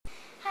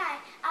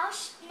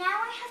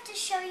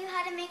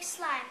to make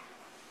slime.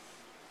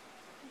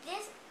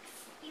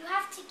 You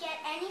have to get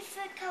any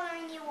food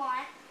coloring you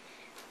want.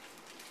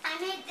 I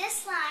made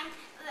this slime,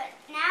 but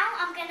now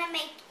I'm going to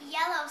make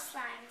yellow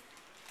slime.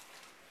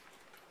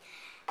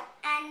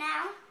 And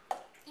now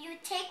you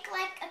take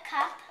like a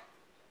cup,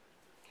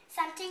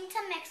 something to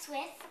mix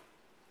with,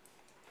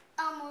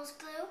 Elmo's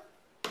glue,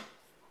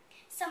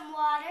 some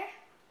water,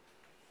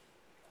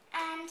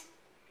 and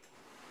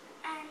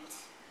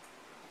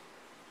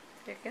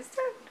you can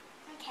start.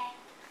 Okay.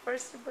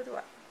 First you put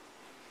what?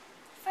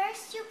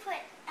 First you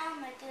put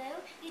Elmo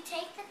glue. You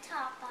take the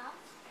top off.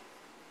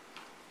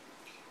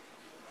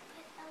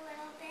 Put a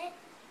little bit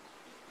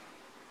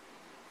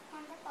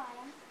on the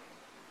bottom.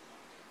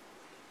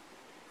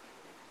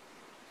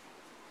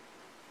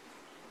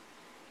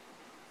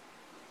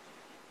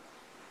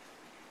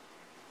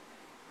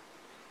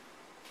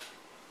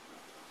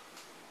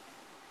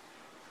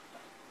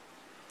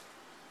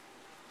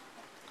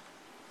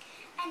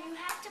 And you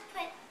have to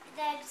put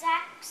the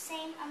exact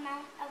same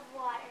amount of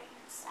water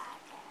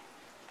inside there.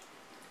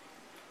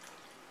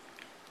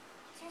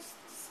 Just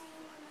the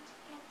same amount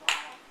of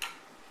water.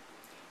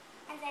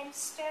 And then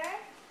stir.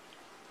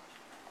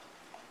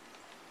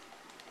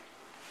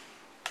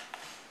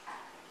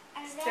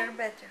 And Stir then,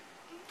 better.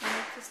 You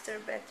need to stir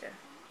better.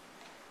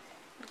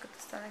 Докато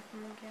стане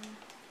хомогенно.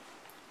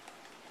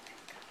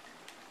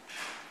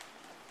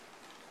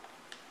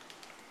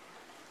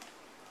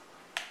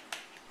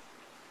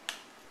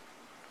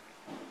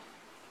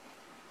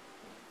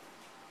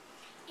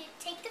 you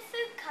take the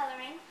food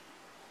coloring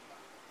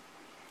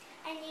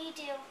and you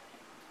do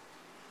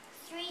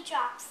 3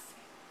 drops.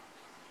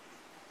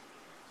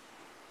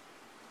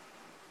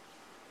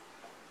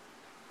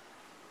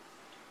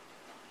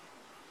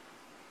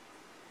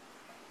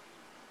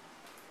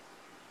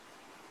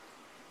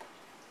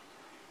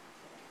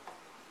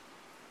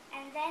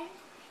 And then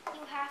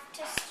you have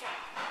to stir.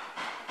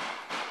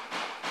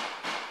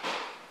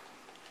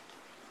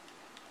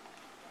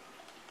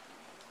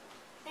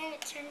 Then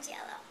it turns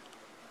yellow.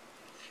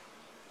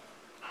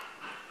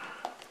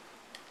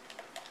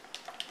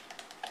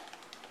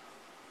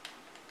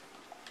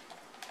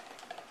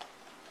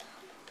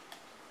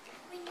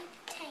 We need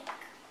a tank.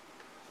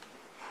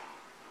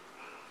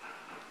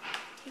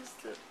 Use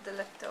the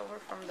leftover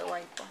from the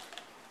white one.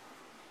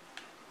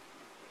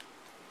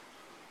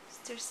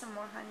 Stir some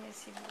more, honey. I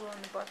see glue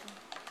on the bottom.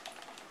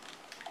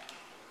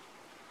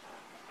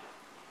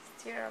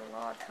 Stir a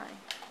lot, honey.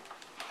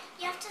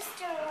 You have to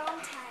stir a long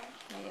time.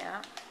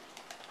 Yeah.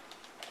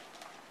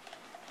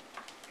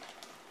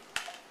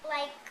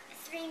 Like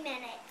 3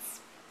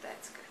 minutes.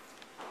 That's good.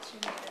 3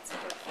 minutes,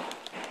 perfect.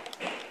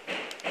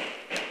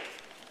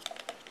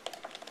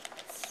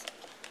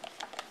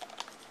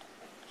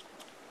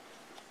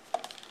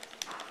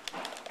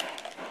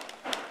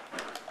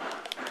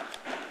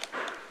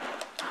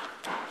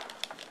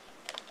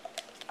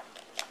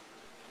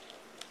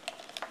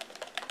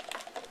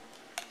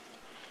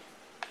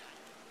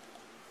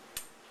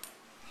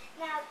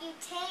 Now you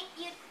take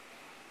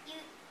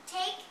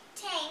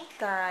tank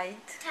Tide.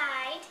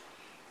 Tide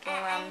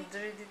and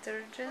Laundry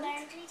detergent.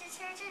 laundry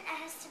detergent. It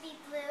has to be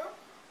blue,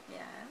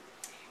 Yeah.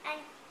 and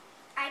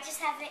I just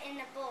have it in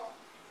a bowl.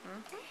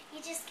 Mm-hmm.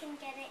 You just can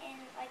get it in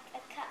like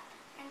a cup,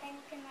 and then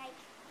you can like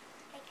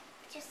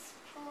just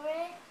pour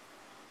it.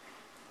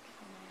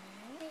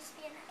 Okay. Just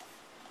be enough.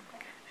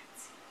 Okay,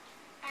 let's see.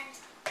 And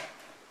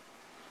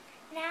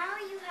now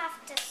you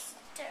have to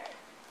stir.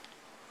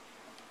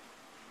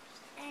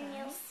 And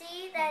you'll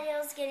see that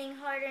it's getting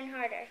harder and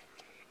harder.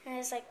 And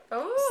it's like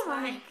Oh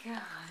slime. my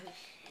gosh.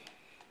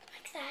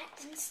 Like that.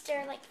 And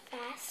stir like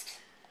fast.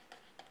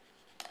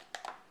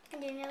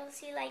 And then you'll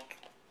see like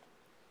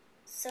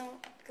some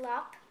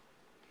glop.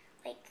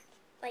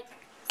 Like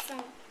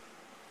some.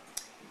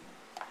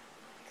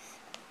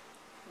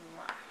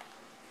 Wow.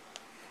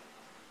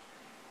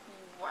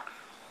 Wow.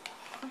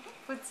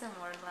 Put some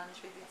more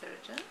laundry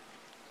detergent.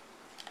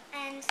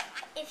 And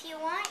if you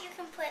want, you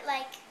can put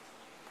like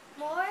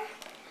more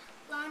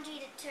laundry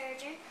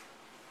detergent.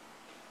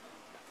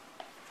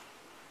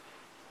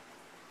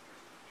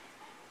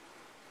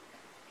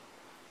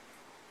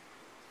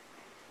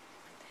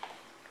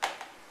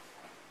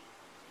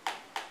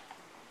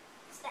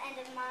 It's the end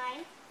of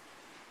mine.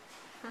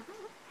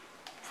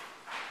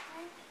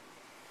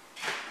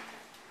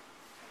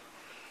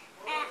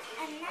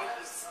 And now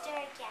you stir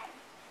again.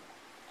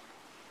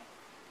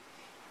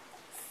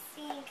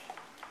 See,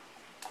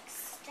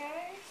 stir,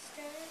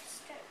 stir,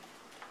 stir.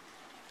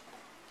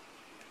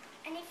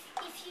 And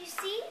if you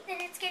see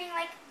that it's getting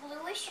like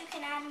bluish, you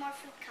can add more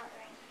food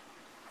coloring.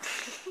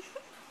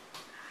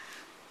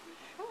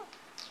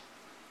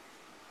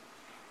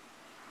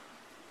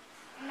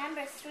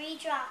 Remember, 3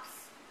 drops.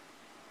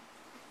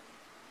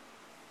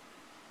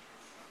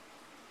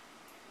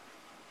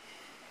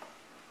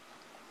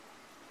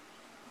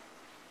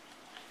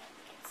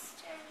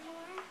 Stir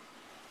more.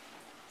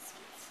 So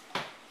it's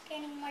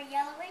getting more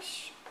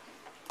yellowish.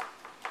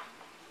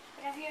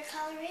 Whatever your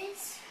color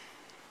is,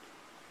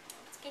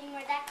 it's getting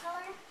more that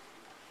color.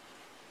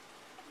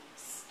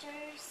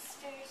 Stir,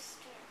 stir,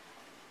 stir.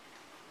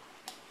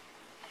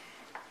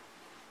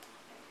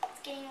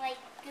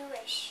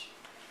 gooish.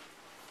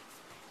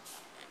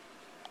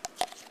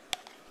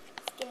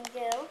 Skin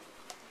goo.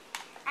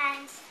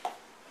 And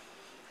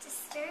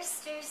just stir,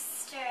 stir,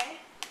 stir.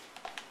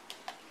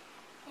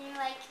 And you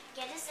like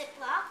get a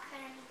Ziploc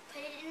and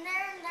put it in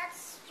there, and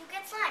you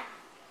get slime.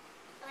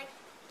 Like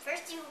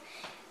first you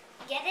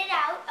get it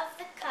out of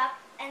the cup,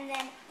 and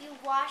then you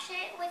wash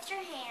it with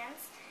your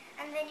hands,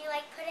 and then you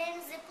like put it in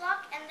a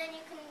Ziploc, and then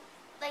you can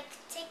like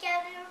take it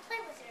out and play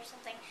with it or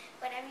something.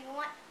 Whatever you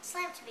want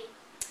slime to be.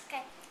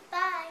 Okay,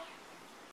 bye.